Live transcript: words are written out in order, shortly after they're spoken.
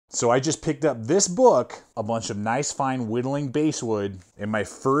So I just picked up this book, a bunch of nice fine whittling basswood, in my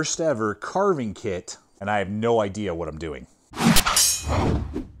first ever carving kit, and I have no idea what I'm doing.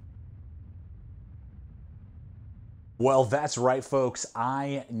 Well, that's right, folks.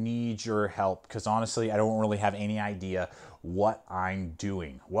 I need your help because honestly, I don't really have any idea what I'm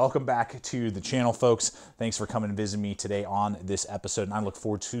doing. Welcome back to the channel, folks. Thanks for coming and visiting me today on this episode. And I look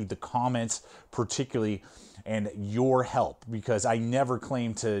forward to the comments, particularly, and your help, because I never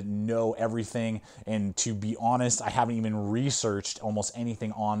claim to know everything. And to be honest, I haven't even researched almost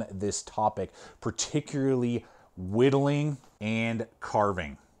anything on this topic, particularly whittling and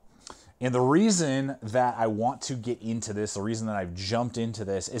carving. And the reason that I want to get into this, the reason that I've jumped into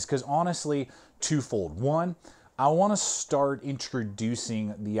this is because honestly, twofold. One, I want to start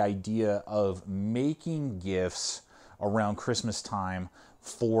introducing the idea of making gifts around Christmas time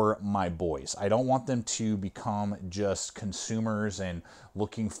for my boys. I don't want them to become just consumers and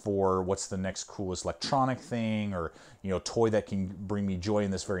looking for what's the next coolest electronic thing or, toy that can bring me joy in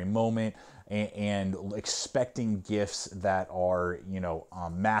this very moment, and expecting gifts that are,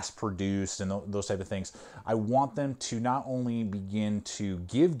 mass produced and those type of things. I want them to not only begin to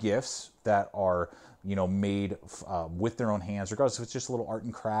give gifts that are, made with their own hands, regardless if it's just a little art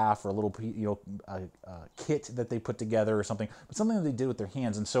and craft or a little, kit that they put together or something, but something that they did with their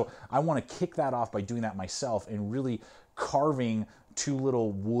hands. And so I want to kick that off by doing that myself and really carving two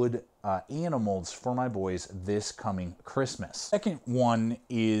little wood animals for my boys this coming Christmas. Second one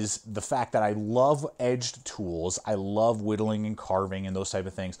is the fact that I love edged tools. I love whittling and carving and those type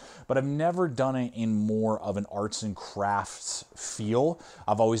of things, but I've never done it in more of an arts and crafts feel.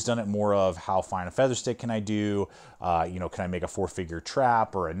 I've always done it more of how fine a feather stick can I do, can I make a 4-figure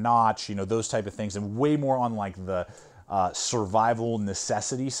trap or a notch, those type of things, and way more on like the survival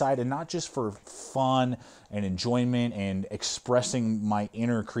necessity side, and not just for fun and enjoyment and expressing my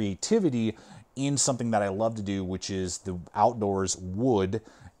inner creativity in something that I love to do, which is the outdoors wood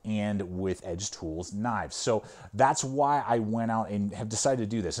and with edge tools, knives. So that's why I went out and have decided to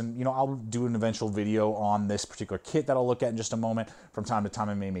do this. And I'll do an eventual video on this particular kit that I'll look at in just a moment. From time to time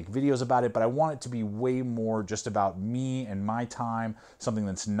I may make videos about it, but I want it to be way more just about me and my time, something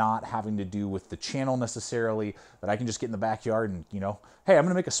that's not having to do with the channel necessarily, that I can just get in the backyard and, hey, I'm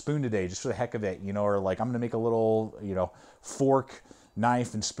gonna make a spoon today just for the heck of it, or like I'm gonna make a little, fork,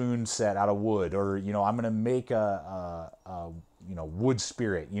 knife and spoon set out of wood, or I'm gonna make a wood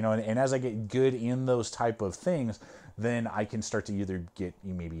spirit, and as I get good in those type of things, then I can start to either get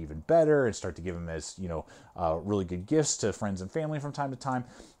maybe even better and start to give them as really good gifts to friends and family from time to time,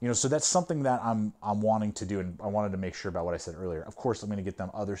 so that's something that I'm wanting to do. And I wanted to make sure about what I said earlier. Of course, I'm going to get them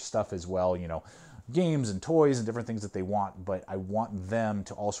other stuff as well, games and toys and different things that they want, but I want them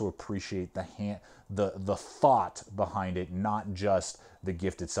to also appreciate the thought behind it, not just the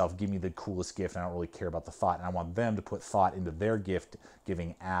gift itself. Give me the coolest gift. I don't really care about the thought, and I want them to put thought into their gift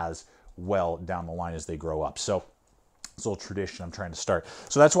giving as well down the line as they grow up. So it's a little tradition I'm trying to start.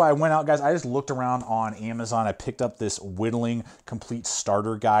 So that's why I went out, guys. I just looked around on Amazon. I picked up this whittling complete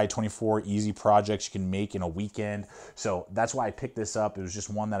starter guide, 24 easy projects you can make in a weekend. So that's why I picked this up. It was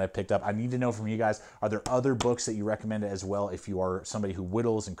just one that I picked up. I need to know from you guys, are there other books that you recommend as well if you are somebody who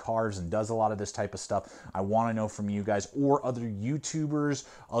whittles and carves and does a lot of this type of stuff? I want to know from you guys, or other YouTubers,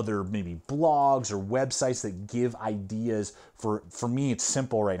 other maybe blogs or websites that give ideas. For me, it's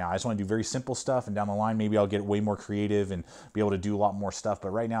simple right now. I just want to do very simple stuff, and down the line, maybe I'll get way more creative and be able to do a lot more stuff. But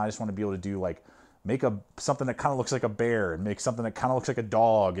right now I just want to be able to do make something that kind of looks like a bear, and make something that kind of looks like a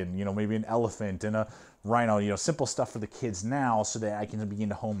dog, and maybe an elephant and a rhino, simple stuff for the kids now, so that I can begin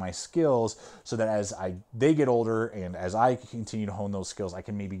to hone my skills, so that as they get older and as I continue to hone those skills, I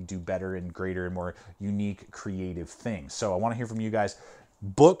can maybe do better and greater and more unique creative things. So I want to hear from you guys.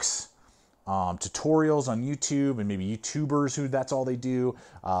 Books, tutorials on YouTube, and maybe YouTubers who that's all they do,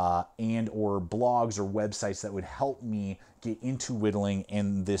 and or blogs or websites that would help me get into whittling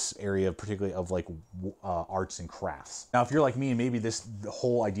in this area, particularly of arts and crafts. Now, if you're like me and maybe the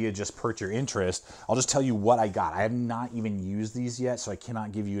whole idea just perked your interest, I'll just tell you what I got. I have not even used these yet, so I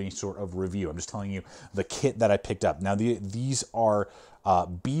cannot give you any sort of review. I'm just telling you the kit that I picked up. Now, these are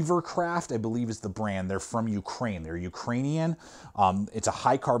Beavercraft, I believe is the brand. They're from Ukraine. They're Ukrainian. It's a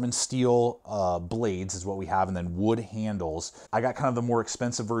high carbon steel blades is what we have, and then wood handles. I got kind of the more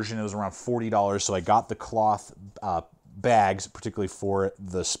expensive version. It was around $40, so I got the cloth bags, particularly for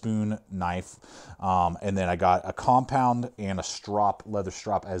the spoon knife. And then I got a compound and a strop, leather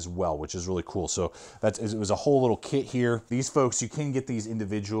strop as well, which is really cool. So it was a whole little kit here. These folks, you can get these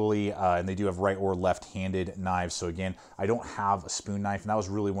individually, and they do have right or left-handed knives. So again, I don't have a spoon knife, and that was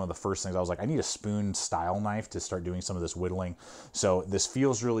really one of the first things I was like, I need a spoon style knife to start doing some of this whittling. So this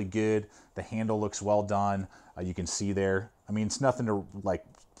feels really good. The handle looks well done. You can see there. I mean, it's nothing to, like,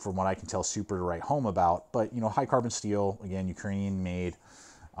 from what I can tell, super to write home about, but you know, high carbon steel, again, Ukrainian made.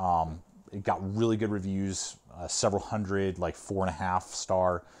 It got really good reviews, several hundred, like 4.5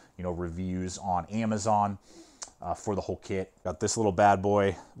 star, you know, reviews on Amazon for the whole kit. Got this little bad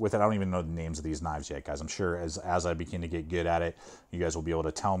boy with it. I don't even know the names of these knives yet, guys. I'm sure as I begin to get good at it, you guys will be able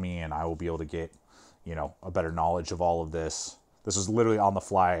to tell me, and I will be able to get, you know, a better knowledge of all of this. This was literally on the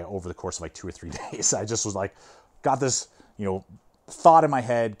fly over the course of like 2 or 3 days. I just was like, got this, you know, thought in my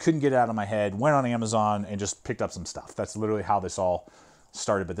head, couldn't get it out of my head, went on Amazon and just picked up some stuff. That's literally how this all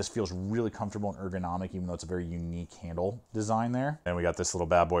started, but this feels really comfortable and ergonomic, even though it's a very unique handle design there. And we got this little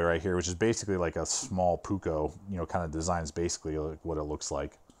bad boy right here, which is basically like a small Puko, you know, kind of design is basically like what it looks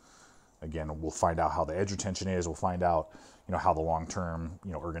like. Again, we'll find out how the edge retention is. We'll find out, you know, how the long-term,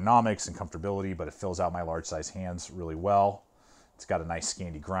 you know, ergonomics and comfortability, but it fills out my large size hands really well. It's got a nice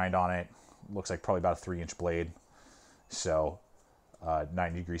Scandi grind on it. Looks like probably about a 3-inch blade. So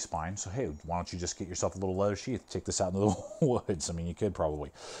 90-degree spine. So hey, why don't you just get yourself a little leather sheath, take this out into the woods? I mean, you could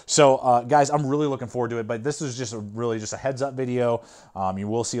probably. So guys, I'm really looking forward to it, but this is just really just a heads up video. You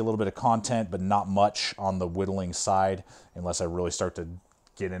will see a little bit of content, but not much on the whittling side unless I really start to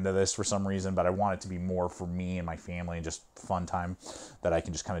get into this for some reason. But I want it to be more for me and my family and just fun time that I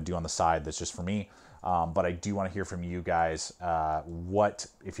can just kind of do on the side that's just for me. But I do want to hear from you guys,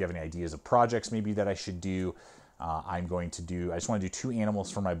 if you have any ideas of projects maybe that I should do. I just want to do 2 animals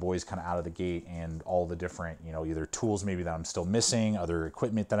for my boys kind of out of the gate, and all the different, you know, either tools maybe that I'm still missing, other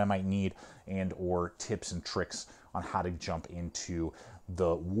equipment that I might need, and or tips and tricks on how to jump into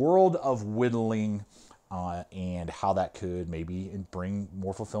the world of whittling and how that could maybe bring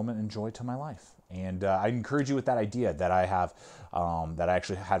more fulfillment and joy to my life. And I encourage you with that idea that I have, that I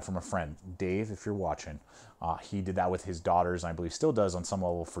actually had from a friend, Dave, if you're watching. He did that with his daughters, and I believe still does on some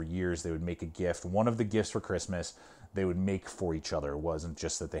level for years. They would make a gift. One of the gifts for Christmas they would make for each other. It wasn't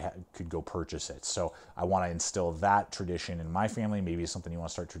just that they could go purchase it. So I want to instill that tradition in my family. Maybe it's something you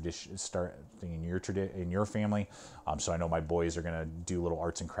want to start in your family. So I know my boys are going to do little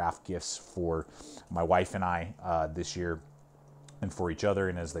arts and craft gifts for my wife and I this year, and for each other,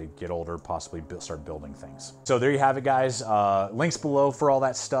 and as they get older, possibly start building things. So there you have it, guys. Links below for all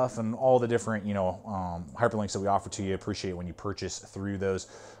that stuff and all the different, you know, hyperlinks that we offer to you. Appreciate when you purchase through those,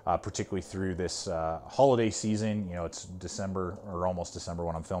 particularly through this holiday season. You know, it's December or almost December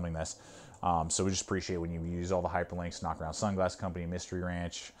when I'm filming this. So we just appreciate when you use all the hyperlinks: Knock Around Sunglass Company, Mystery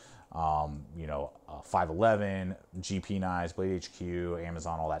Ranch, you know, 511, GP Knives, Blade HQ,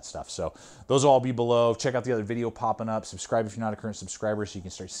 Amazon, all that stuff. So those will all be below. Check out the other video popping up. Subscribe if you're not a current subscriber, so you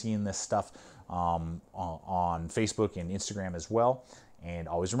can start seeing this stuff on Facebook and Instagram as well. And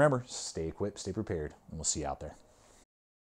always remember, stay equipped, stay prepared, and we'll see you out there.